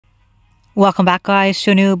Welcome back, guys,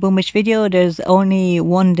 to a new Boomish video. There's only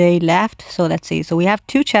one day left, so let's see. So we have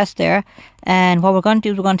two chests there, and what we're going to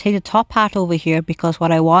do is we're going to take the top part over here, because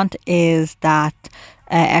what I want is that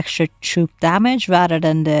extra troop damage rather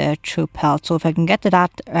than the troop health. So if I can get to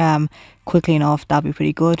that quickly enough, that'll be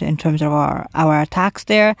pretty good in terms of our attacks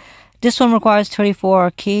there. This one requires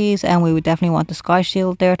 34 keys, and we would definitely want the Sky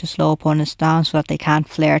Shield there to slow opponents down so that they can't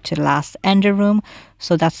flare to the last Ender Room.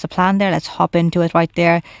 So that's the plan there. Let's hop into it right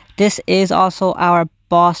there. This is also our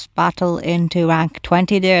boss battle into rank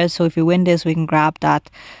 20 there. So if we win this, we can grab that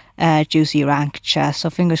juicy rank chest. So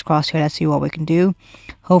fingers crossed here. Let's see what we can do.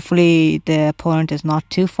 Hopefully the opponent is not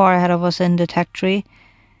too far ahead of us in the tech tree,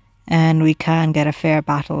 and we can get a fair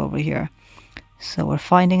battle over here. So we're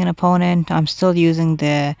finding an opponent. I'm still using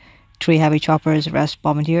the 3 heavy choppers, rest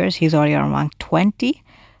bombardiers. He's already on rank 20.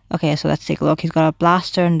 Okay, so let's take a look. He's got a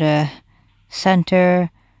blaster in the center,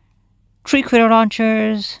 3 critter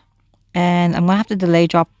launchers, and I'm gonna have to delay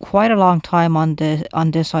drop quite a long time on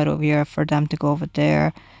this side over here for them to go over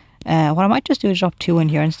there. What I might just do is drop 2 in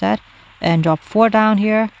here instead, and drop 4 down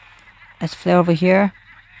here. Let's flare over here.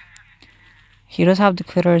 He does have the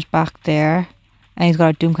critters back there, and he's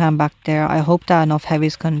got a doom cannon back there. I hope that enough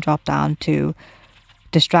heavies can drop down to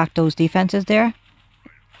distract those defenses there.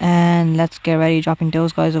 And let's get ready, dropping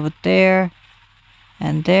those guys over there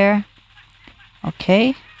and there.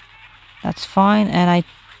 Okay, that's fine. And I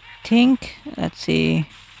think, let's see.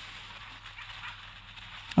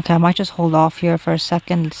 Okay, I might just hold off here for a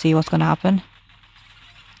second. Let's see what's gonna happen.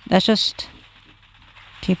 Let's just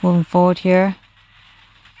keep moving forward here.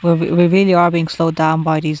 We really are being slowed down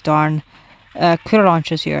by these darn critter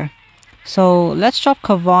launchers here. So let's drop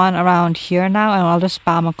Kavan around here now, and I'll just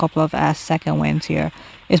spam a couple of second winds here.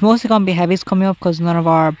 It's mostly going to be heavies coming up because none of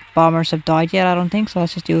our bombers have died yet, I don't think. So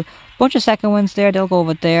let's just do a bunch of second winds there. They'll go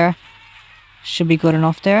over there. Should be good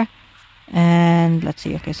enough there. And let's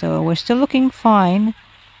see. Okay, so we're still looking fine.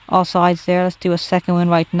 All sides there. Let's do a second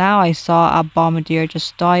wind right now. I saw a bombardier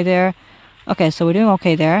just die there. Okay, so we're doing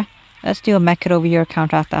okay there. Let's do a mech kit over here,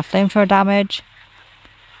 counteract that flamethrower damage.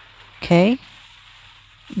 Okay.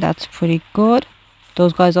 That's pretty good.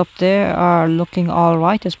 Those guys up there are looking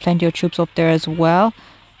alright. There's plenty of troops up there as well.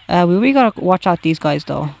 We really gotta watch out these guys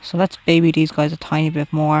though. So let's baby these guys a tiny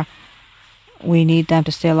bit more. We need them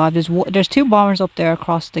to stay alive. There's 2 bombers up there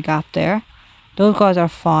across the gap there. Those guys are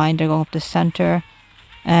fine. They're going up the center.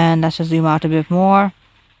 And let's just zoom out a bit more.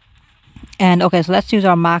 And okay, so let's use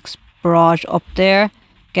our max barrage up there.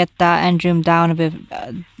 Get that end room down a bit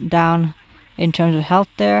down in terms of health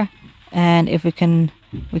there. And if we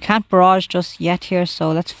can't barrage just yet here,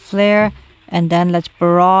 so let's flare and then let's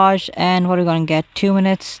barrage. And what are we going to get? 2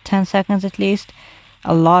 minutes 10 seconds at least.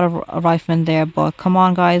 A lot of riflemen there, but come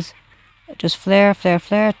on guys, just flare.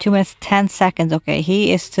 2 minutes 10 seconds. Okay,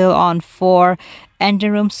 he is still on 4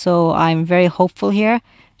 engine rooms, so I'm very hopeful here.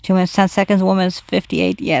 2 minutes 10 seconds, 1 minute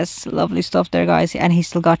 58. Yes, lovely stuff there guys. And he's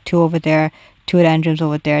still got 2 over there, 2 engines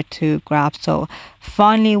over there to grab. So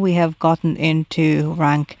finally we have gotten into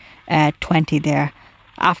rank 20 there,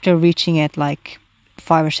 after reaching it like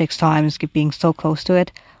 5 or 6 times, being so close to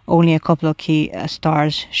it. Only a couple of key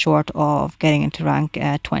stars short of getting into rank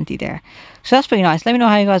 20 there. So that's pretty nice. Let me know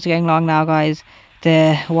how you guys are getting along now guys.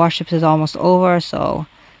 The warships is almost over, so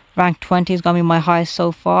rank 20 is gonna be my highest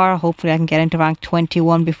so far. Hopefully I can get into rank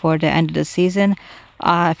 21 before the end of the season.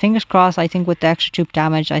 Fingers crossed. I think with the extra troop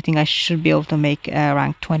damage, I think I should be able to make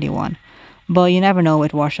rank 21, but you never know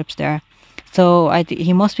with warships there. So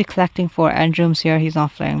he must be collecting 4 end rooms here. He's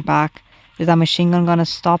not flaring back. Is that machine gun gonna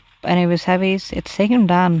stop any of his heavies? It's taking him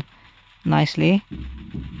down nicely.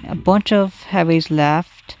 A bunch of heavies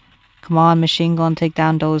left. Come on, machine gun, take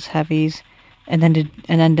down those heavies, and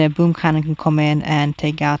then the boom cannon can come in and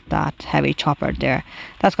take out that heavy chopper there.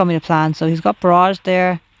 That's gonna be the plan. So he's got barrage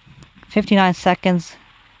there. 59 seconds.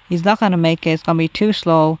 He's not gonna make it. It's gonna be too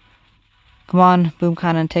slow. Come on, boom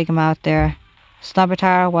cannon, take him out there. Sniper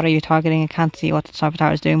tower, what are you targeting? I can't see what the sniper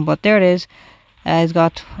tower is doing, but there it is. He's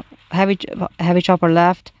got heavy chopper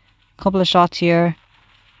left. Couple of shots here.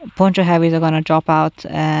 A bunch of heavies are going to drop out,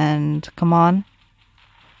 and come on.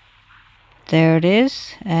 There it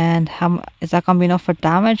is. And is that going to be enough for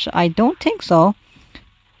damage? I don't think so. I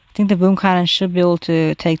think the boom cannon should be able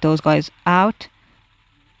to take those guys out.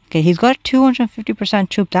 Okay, he's got 250%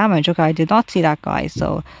 troop damage. Okay, I did not see that guy,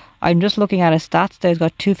 so I'm just looking at his stats there. He's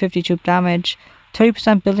got 250 troop damage,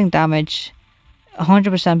 30% building damage,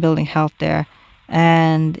 100% building health there.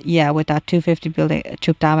 And yeah, with that 250 building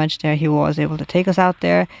troop damage there, he was able to take us out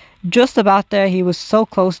there. Just about there. He was so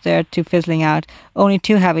close there to fizzling out. Only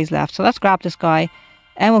 2 heavies left. So let's grab this guy,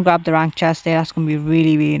 and we'll grab the rank chest there. That's going to be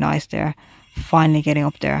really, really nice there. Finally getting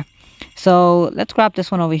up there. So let's grab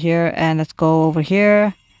this one over here and let's go over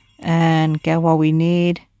here and get what we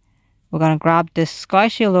need. We're going to grab this Sky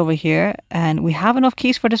Shield over here, and we have enough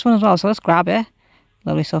keys for this one as well, so let's grab it.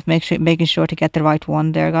 Lovely stuff. Making sure to get the right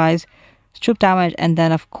one there, guys. Troop damage, and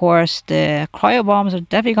then of course the cryo bombs are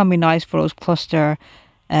definitely going to be nice for those cluster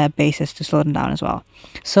bases to slow them down as well.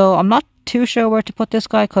 So I'm not too sure where to put this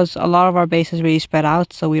guy because a lot of our bases really spread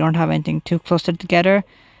out, so we don't have anything too clustered together.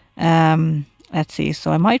 Let's see.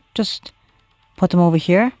 So I might just put them over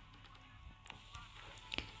here.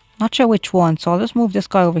 Not sure which one, so I'll just move this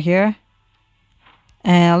guy over here.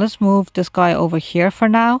 And I'll just move this guy over here for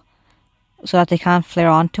now, so that they can't flare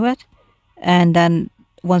onto it. And then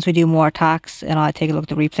once we do more attacks and I take a look at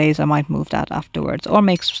the replays, I might move that afterwards or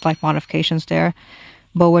make some slight modifications there.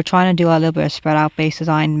 But we're trying to do a little bit of spread out base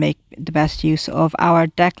design, make the best use of our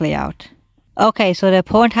deck layout. Okay, so the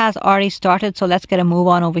opponent has already started, so let's get a move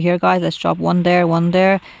on over here, guys. Let's drop one there,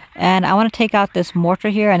 and I want to take out this mortar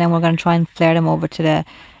here, and then we're going to try and flare them over to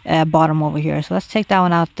the bottom over here. So let's take that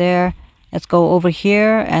one out there. Let's go over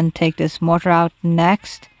here and take this mortar out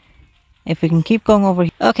next. If we can keep going over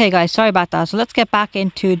here. Okay, guys, sorry about that. So let's get back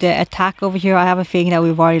into the attack over here. I have a feeling that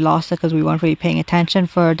we've already lost it because we weren't really paying attention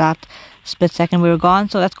for that split second we were gone.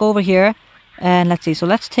 So let's go over here. And let's see, so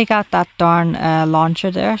let's take out that darn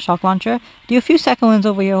launcher there, shock launcher. Do a few second wins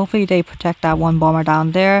over here. Hopefully they protect that one bomber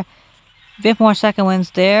down there. A bit more second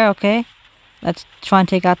wins there, okay. Let's try and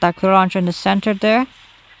take out that clear launcher in the center there.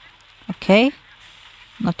 Okay,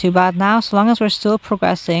 not too bad now. So long as we're still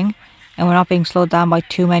progressing and we're not being slowed down by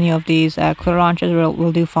too many of these clear launchers,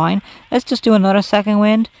 we'll do fine. Let's just do another second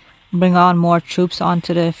wind. Bring on more troops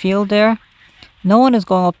onto the field there. No one is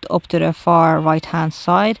going up to the far right hand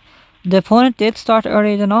side. The opponent did start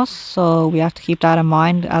earlier than us, so we have to keep that in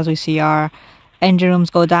mind as we see our engine rooms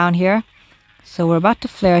go down here. So we're about to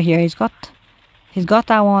flare here. He's got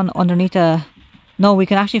that one underneath a... No, we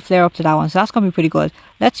can actually flare up to that one, so that's going to be pretty good.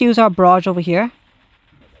 Let's use our barrage over here.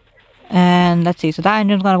 And let's see, so that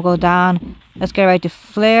engine's going to go down. Let's get ready to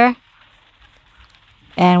flare.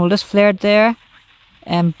 And we'll just flare it there.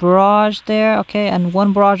 And barrage there, okay, and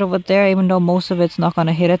one barrage over there, even though most of it's not going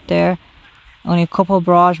to hit it there. Only a couple of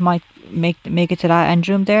barrage might make it to that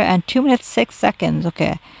engine room there. And 2 minutes 6 seconds.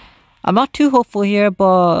 Okay, I'm not too hopeful here,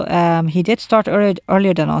 but he did start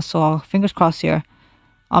earlier than us, so fingers crossed here.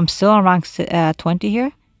 I'm still on rank 20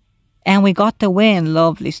 here, and we got the win.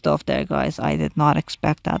 Lovely stuff there, guys. I did not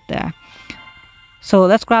expect that there. So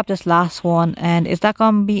let's grab this last one. And is that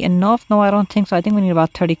gonna be enough? No, I don't think so. I think we need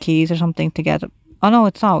about 30 keys or something to get. Oh no,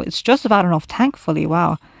 it's not. It's just about enough, thankfully.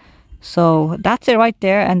 Wow. So that's it right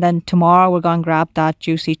there. And then tomorrow we're going to grab that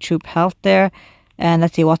juicy troop health there. And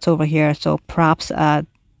let's see what's over here. So perhaps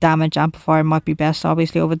damage amplifier might be best,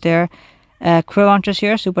 obviously, over there. Crew launchers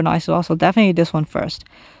here, super nice as well. So definitely this one first.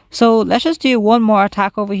 So let's just do one more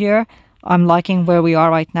attack over here. I'm liking where we are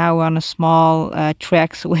right now. We're on a small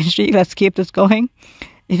 3x win streak. Let's keep this going.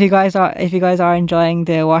 If you guys are enjoying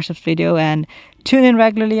the warships video and tune in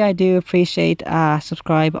regularly, I do appreciate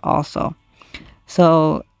subscribe also.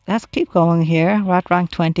 So let's keep going here. We're at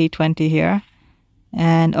rank 20 here.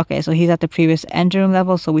 And okay, so he's at the previous engine room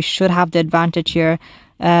level, so we should have the advantage here.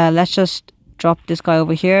 Let's just drop this guy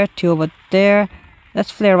over here, 2 over there.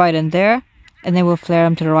 Let's flare right in there. And then we'll flare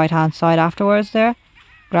him to the right hand side afterwards there.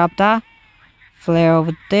 Grab that. Flare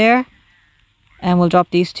over there. And we'll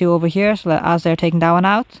drop these 2 over here so that as they're taking that one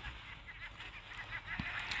out.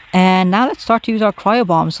 And now let's start to use our cryo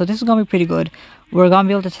bombs. So this is going to be pretty good. We're going to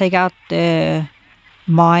be able to take out the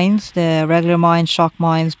mines, the regular mines, shock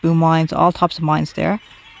mines, boom mines, all types of mines there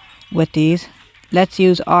with these. Let's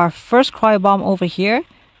use our first cryo bomb over here.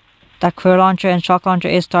 That clear launcher and shock launcher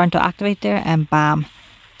is starting to activate there, and bam,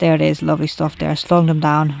 there it is. Lovely stuff there, slowing them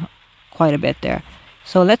down quite a bit there.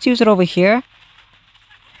 So let's use it over here,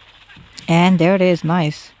 and there it is.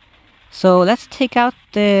 Nice. So let's take out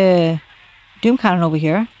the doom cannon over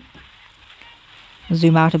here.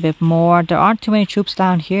 Zoom out a bit more. There aren't too many troops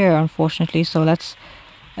down here, unfortunately, so let's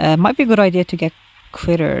might be a good idea to get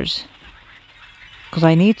critters, because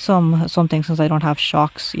I need something since I don't have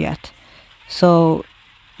shocks yet. So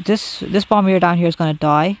this bomber down here is going to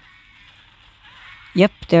die.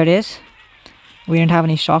 Yep, there it is. We didn't have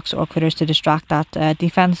any shocks or critters to distract that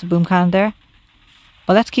defense boom cannon there.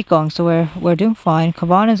 But let's keep going. So we're doing fine.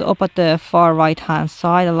 Kavan is up at the far right hand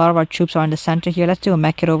side. A lot of our troops are in the center here. Let's do a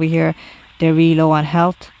mech kit over here. They're really low on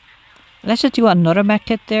health. Let's just do another mech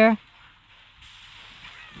kit there.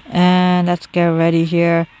 And let's get ready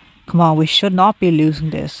here. Come on, we should not be losing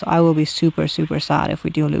this. I will be super, super sad if we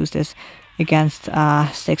do lose this against a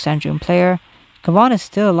 6th engine player. Kavan is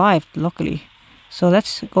still alive, luckily. So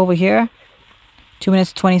let's go over here. 2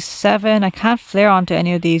 minutes 27. I can't flare onto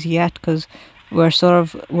any of these yet because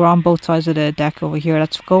we're on both sides of the deck over here.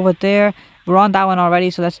 Let's go over there. We're on that one already,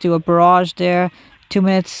 so let's do a barrage there. 2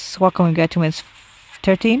 minutes, what can we get? 2 minutes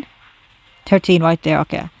 13? 13 right there,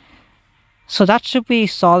 okay. So that should be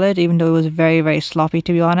solid, even though it was very, very sloppy,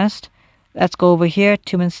 to be honest. Let's go over here.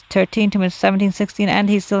 2 minutes 13, 2 minutes 17, 16, and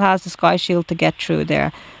he still has the Sky Shield to get through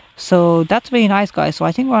there. So that's really nice, guys. So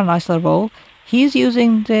I think we're on a nice little roll. He's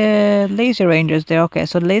using the Laser Rangers there. Okay,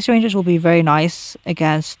 so the Laser Rangers will be very nice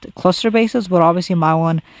against cluster bases, but obviously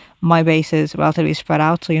my base is relatively spread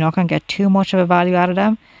out, so you're not going to get too much of a value out of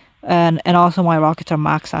them. And also my rockets are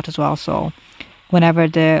maxed out as well, so whenever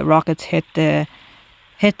the rockets hit the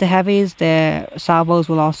heavies, the salvos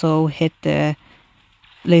will also hit the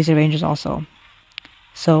Laser Rangers also.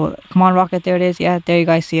 So come on, rocket, there it is. Yeah, there you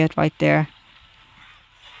guys see it right there.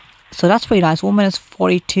 So that's pretty nice. 1 minute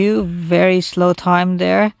 42, very slow time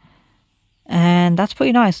there, and that's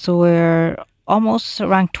pretty nice. So we're almost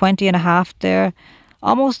rank 20 and a half there,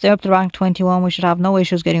 almost there up to rank 21. We should have no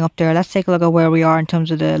issues getting up there. Let's take a look at where we are in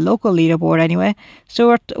terms of the local leaderboard anyway.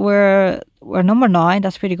 So we're number 9.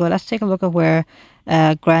 That's pretty good. Let's take a look at where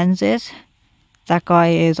Grenz is. That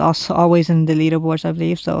guy is also always in the leaderboards, I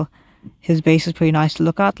believe, so his base is pretty nice to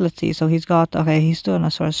look at. Let's see. So he's got, okay, he's doing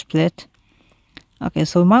a sort of split. Okay,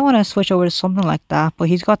 so we might want to switch over to something like that, but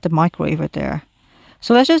he's got the microwave right there.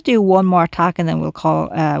 So let's just do one more attack and then we'll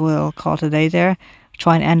call today there.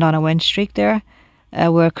 Try and end on a win streak there.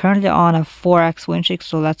 We're currently on a 4x win streak,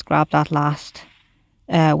 so let's grab that last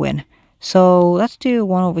win. So let's do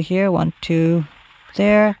one over here, 1, 2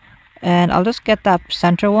 there, and I'll just get that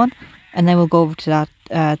center one, and then we'll go over to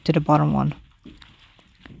that to the bottom one.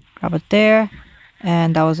 Grab it there,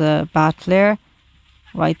 and that was a bad flare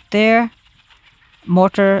right there.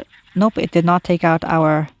 Mortar, nope, it did not take out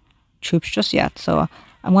our troops just yet, so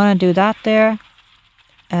I'm gonna do that there,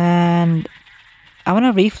 and I want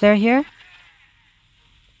to reflare here.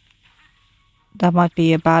 That might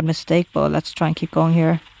be a bad mistake, but let's try and keep going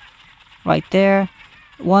here. Right there,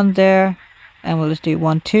 1 there, and we'll just do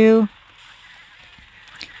 1, 2,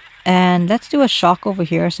 and let's do a shock over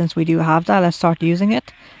here since we do have that. Let's start using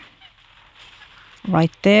it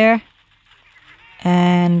right there.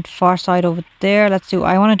 And far side over there,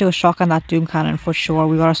 I want to do a shock on that Doom Cannon for sure.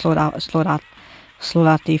 We gotta slow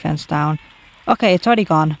that defense down. Okay, it's already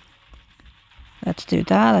gone. Let's do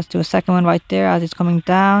that. Let's do a second one right there as it's coming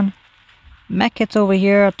down. Mech hits over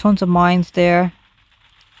here, tons of mines there.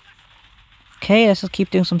 Okay, let's just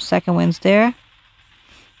keep doing some second wins there.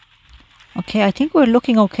 Okay, I think we're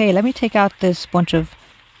looking okay. Let me take out this bunch of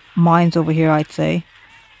mines over here, I'd say,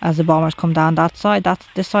 as the bombers come down that side.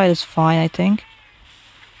 This side is fine, I think.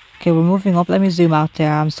 Okay, we're moving up. Let me zoom out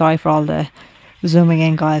there. I'm sorry for all the zooming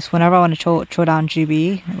in, guys. Whenever I want to throw down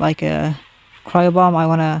GB, like a cryo bomb, I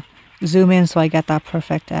want to zoom in so I get that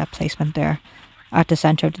perfect placement there at the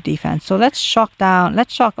center of the defense. So let's shock down.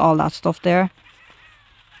 Let's shock all that stuff there.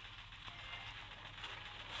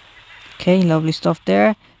 Okay, lovely stuff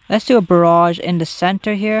there. Let's do a barrage in the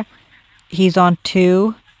center here. He's on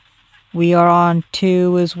 2. We are on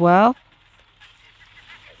 2 as well.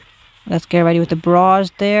 Let's get ready with the barrage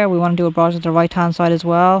there. We want to do a barrage at the right hand side as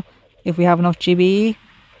well, if we have enough GBE.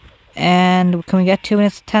 And can we get 2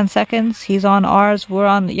 minutes 10 seconds? He's on ours, we're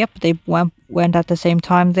on, yep, they went at the same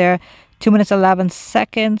time there. 2 minutes 11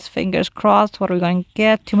 seconds, fingers crossed. What are we going to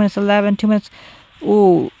get? 2 minutes 11, 2 minutes,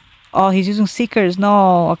 ooh, oh, he's using Seekers,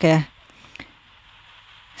 no, okay.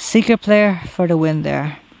 Seeker player for the win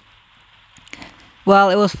there. Well,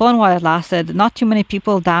 it was fun while it lasted. Not too many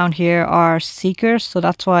people down here are Seekers, so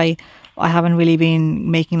that's why I haven't really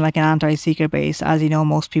been making like an anti-Seeker base. As you know,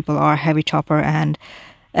 most people are Heavy Chopper and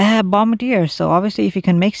Bombardier. So obviously if you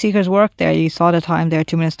can make Seekers work there, you saw the time there,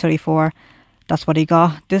 2 minutes 34. That's what he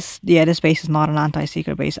got. This base is not an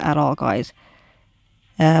anti-Seeker base at all, guys.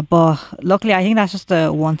 But luckily, I think that's just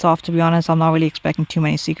a once-off, to be honest. I'm not really expecting too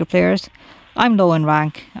many Seeker players. I'm low in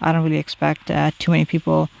rank. I don't really expect too many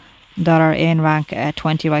people that are in rank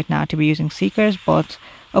 20 right now to be using Seekers, but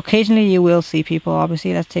occasionally you will see people,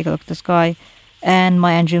 obviously. Let's take a look at this guy, and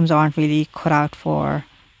my engrams aren't really cut out for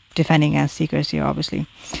defending against Seekers here, obviously.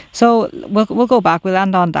 So we'll go back, we'll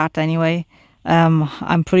end on that anyway.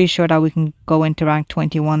 I'm pretty sure that we can go into rank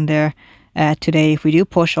 21 there today if we do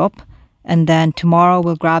push up, and then tomorrow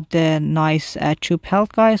we'll grab the nice troop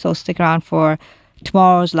health guy, so stick around for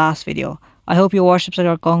tomorrow's last video. I hope your warships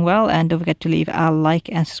are going well, and don't forget to leave a like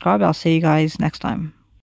and subscribe. I'll see you guys next time.